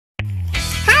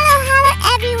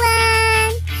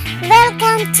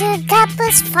Welcome to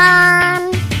Gapuz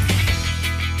Farm.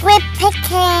 Grape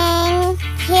picking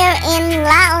here in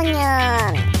La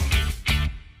Union.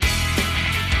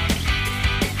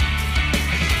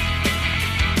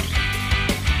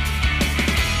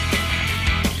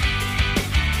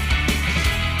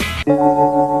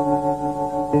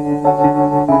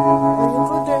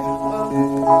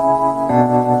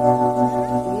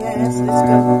 Yes, let's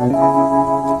go.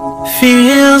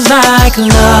 Feels like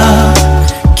love.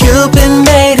 Cupid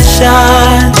made a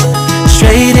shot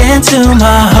straight into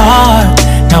my heart.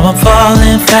 Now I'm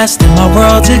falling fast and my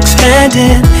world's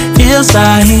expanding. Feels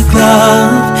like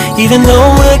love. Even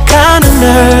though we're kinda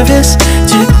nervous,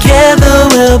 together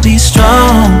we'll be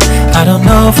strong. I don't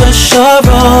know for sure,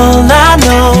 all I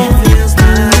know.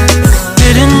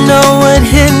 Didn't know what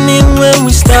hit me when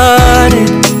we started.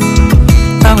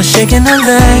 I was shaking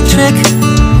electric,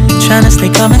 trying to stay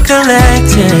calm and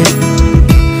collected.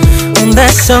 On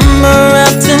that summer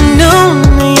afternoon,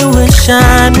 you were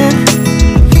shining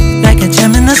like a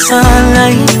gem in the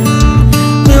sunlight.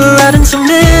 We were out until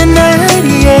midnight,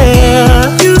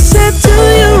 yeah. You said, do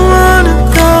you wanna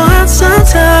go out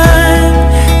sometime?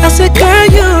 I said, girl,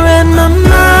 you read my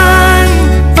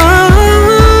mind.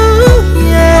 Oh,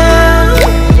 yeah.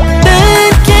 Then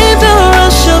came the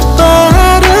rush of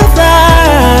butterflies,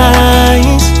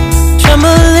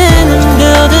 trembling and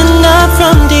building up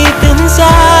from deep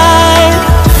inside.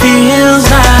 Feels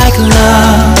like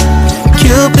love.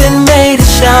 Cupid made a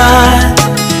shot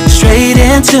straight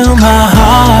into my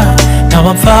heart. Now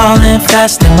I'm falling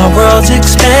fast and my world's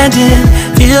expanding.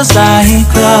 Feels like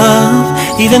love.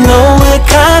 Even though we're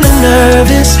kinda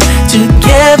nervous,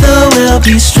 together we'll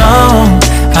be strong.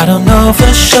 I don't know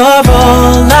for sure,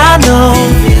 all I know.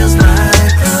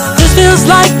 This feels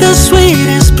like the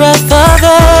sweetest breath of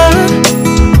air.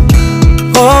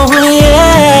 Oh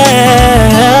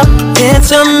yeah, it's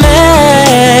amazing.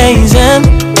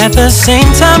 At the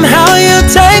same time, how you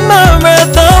take my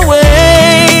breath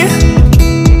away.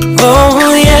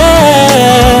 Oh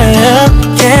yeah,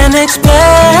 can't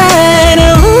explain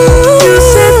it. Ooh. You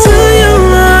said, do you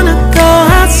wanna go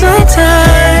out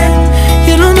sometime?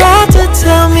 You don't have to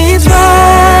tell me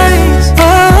twice.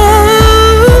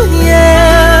 Oh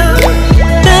yeah.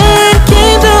 Then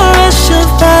came the rush of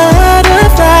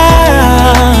butterflies,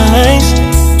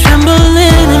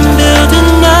 trembling and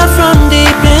building up from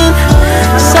deep inside.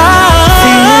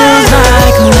 Feels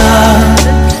like love.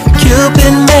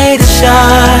 Cupid made a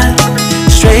shot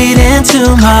straight into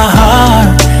my heart.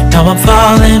 Now I'm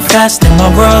falling fast and my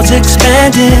world's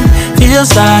expanding.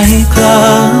 Feels like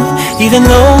love. Even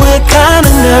though we're kinda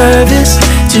nervous,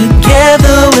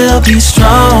 together we'll be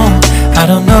strong. I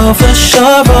don't know for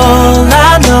sure, all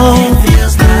I know.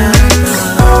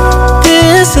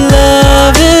 This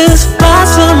love is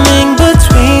blossoming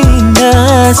between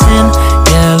us in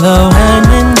yellow and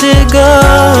indigo.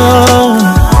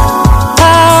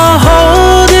 I'll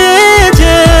hold it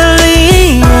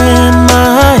gently in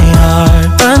my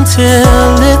heart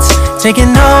until it's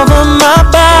taking over my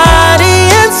body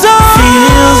and soul.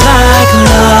 Feels like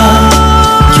love.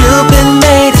 Cupid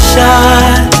made a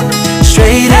shot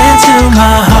straight into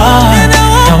my heart.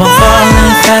 Now I'm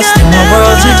falling fast and my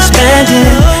world's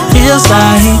expanding. Feels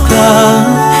like love.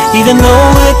 Even though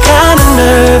we're kinda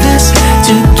nervous,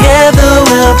 together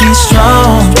we'll be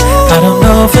strong. I don't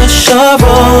know for sure,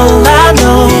 all I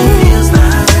know.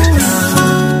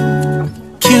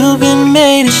 Cupid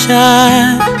made a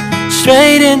shot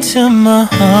straight into my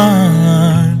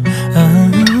heart.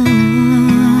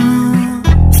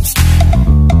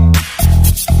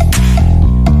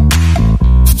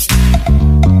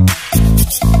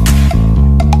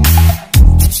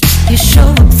 You show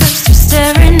up first, you're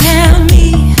staring at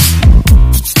me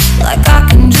like I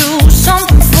can do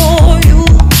something for you.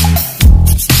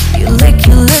 You lick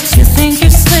your lips, you think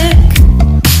you're slick.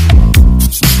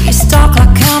 You stalk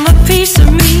like I'm a piece of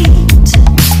meat.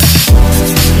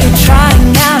 You're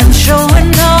trying out and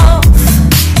showing off.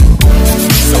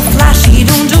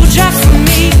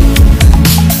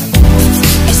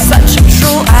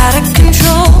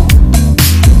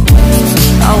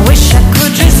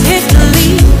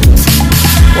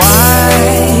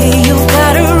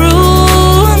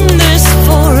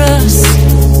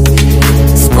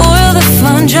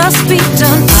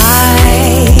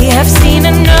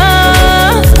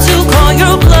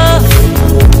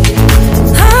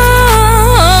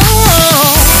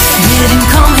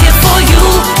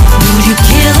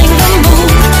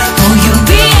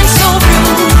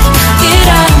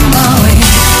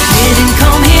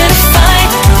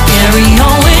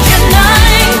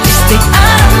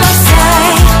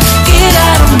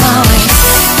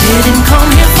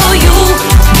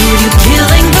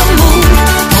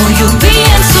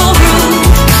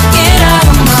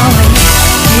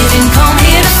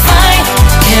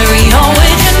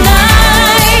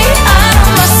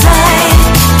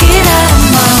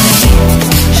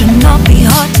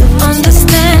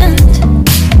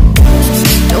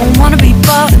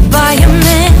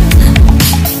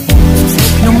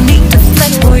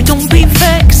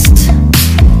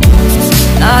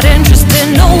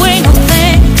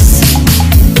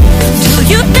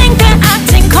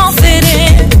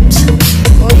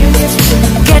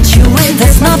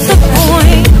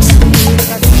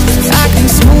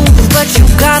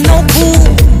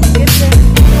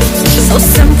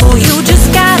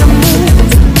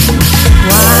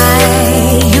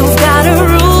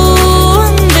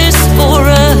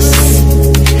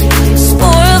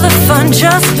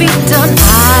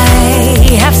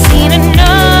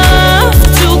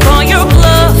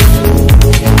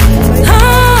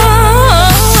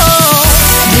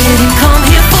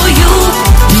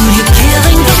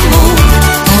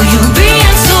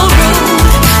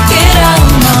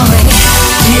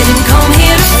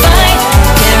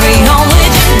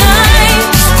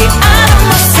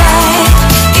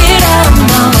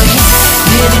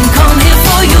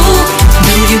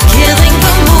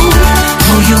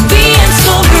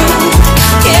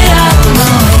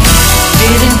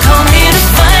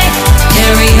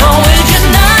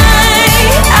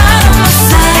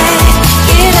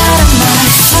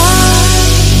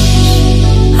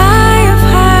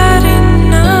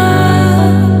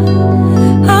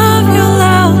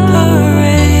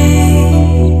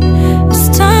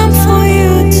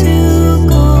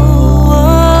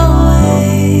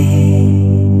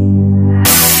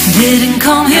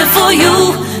 for you.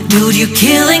 Dude, you're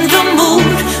killing the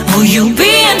mood. Oh, you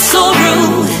being so rude.